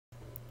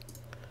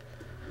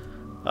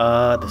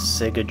The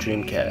Sega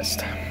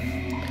Dreamcast.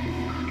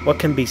 What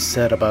can be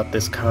said about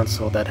this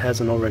console that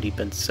hasn't already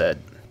been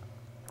said?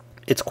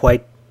 It's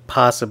quite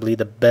possibly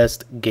the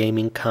best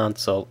gaming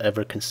console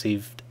ever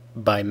conceived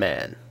by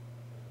man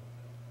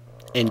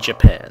in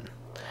Japan.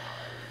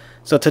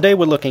 So today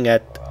we're looking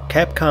at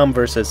Capcom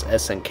vs.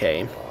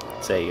 SNK.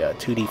 It's a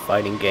 2D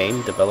fighting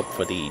game developed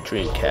for the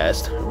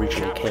Dreamcast.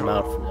 Originally came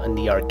out in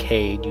the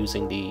arcade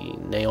using the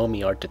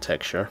Naomi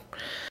architecture.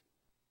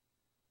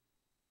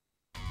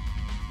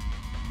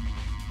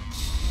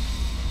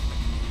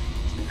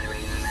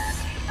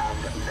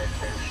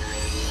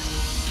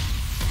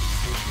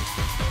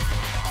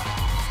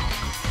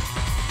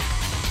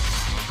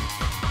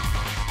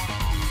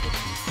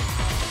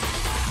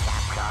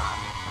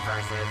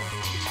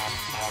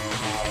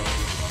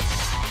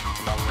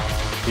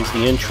 Here's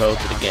the intro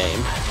to the game.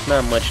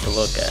 Not much to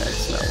look at.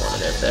 It's not one of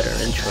their better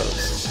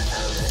intros.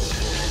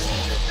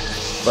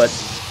 But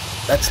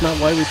that's not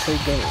why we play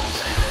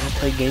games. We don't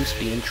play games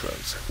for the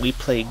intros. We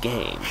play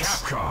games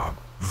Capcom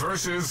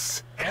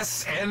versus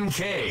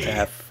SNK. to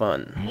have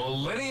fun.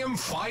 Millennium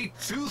Fight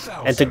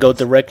 2000. And to go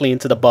directly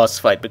into the boss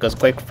fight, because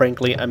quite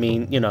frankly, I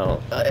mean, you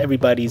know,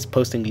 everybody's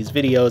posting these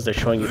videos, they're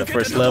showing you the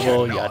first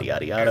level, yada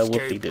yada yada,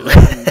 whoop-de-doo.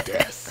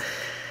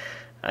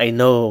 I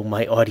know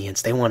my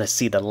audience, they want to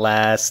see the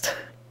last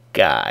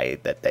guy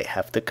that they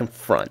have to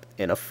confront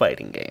in a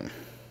fighting game.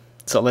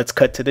 So let's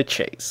cut to the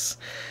chase.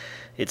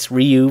 It's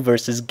Ryu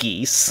versus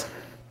Geese.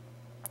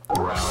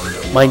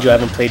 Mind you, I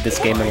haven't played this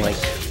game in like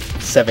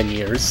 7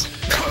 years.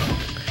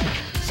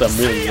 So I'm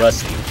really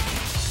rusty.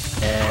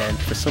 And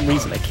for some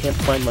reason I can't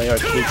find my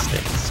arcade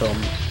stick, so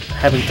I'm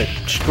having to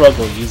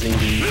struggle using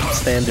the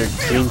standard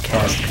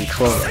Dreamcast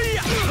controller.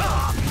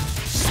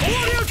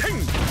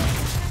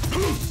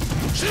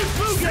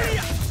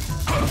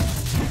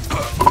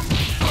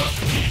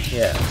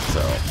 Yeah,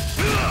 so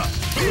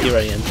here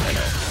I am trying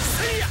to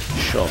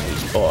show him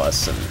who's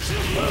boss, and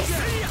well,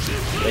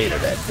 later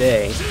that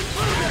day,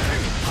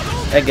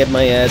 I get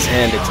my ass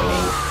handed to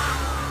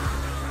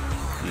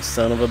me. You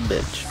son of a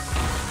bitch.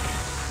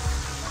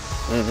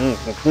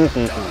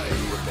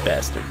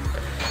 Bastard.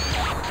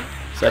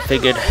 So I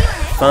figured,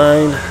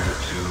 fine,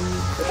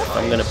 if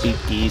I'm gonna beat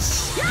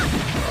Geese,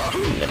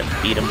 I'm gonna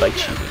beat him by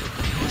cheating.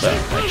 Well,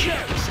 not cheating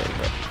per se,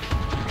 but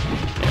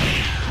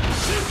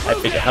I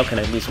figure, how can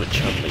I lose with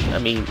Chun-Li? I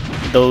mean,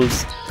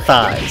 those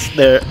thighs,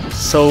 they're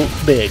so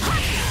big,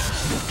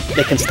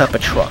 they can stop a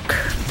truck.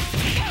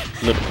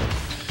 Literally.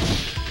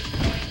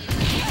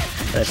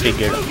 And I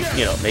figured,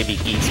 you know, maybe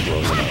Geese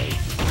will, you know,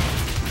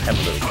 have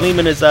a little gleam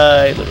in his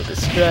eye, a little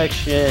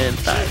distraction,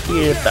 thigh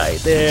here, thigh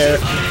there,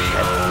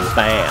 and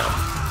bam!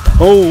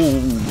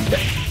 Pwned!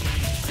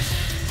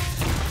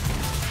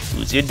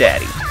 Who's your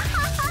daddy?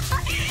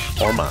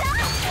 Or mom?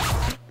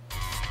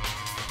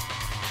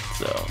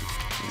 So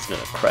he's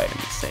gonna cry to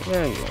me saying,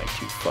 oh, you went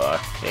too far.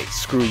 Hey,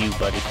 screw you,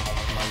 buddy.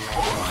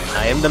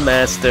 I am the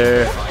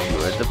master, you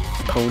are the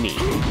pony,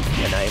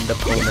 and I am the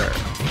poner.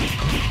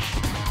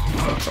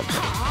 Or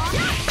something.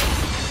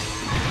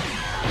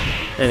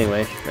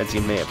 Anyway, as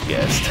you may have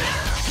guessed,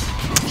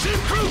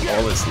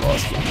 all is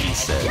lost when he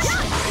says,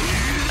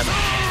 I'm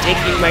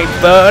taking my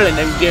ball and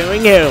I'm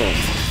going home.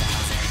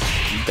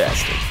 You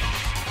bastard.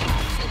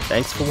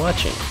 Thanks for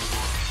watching.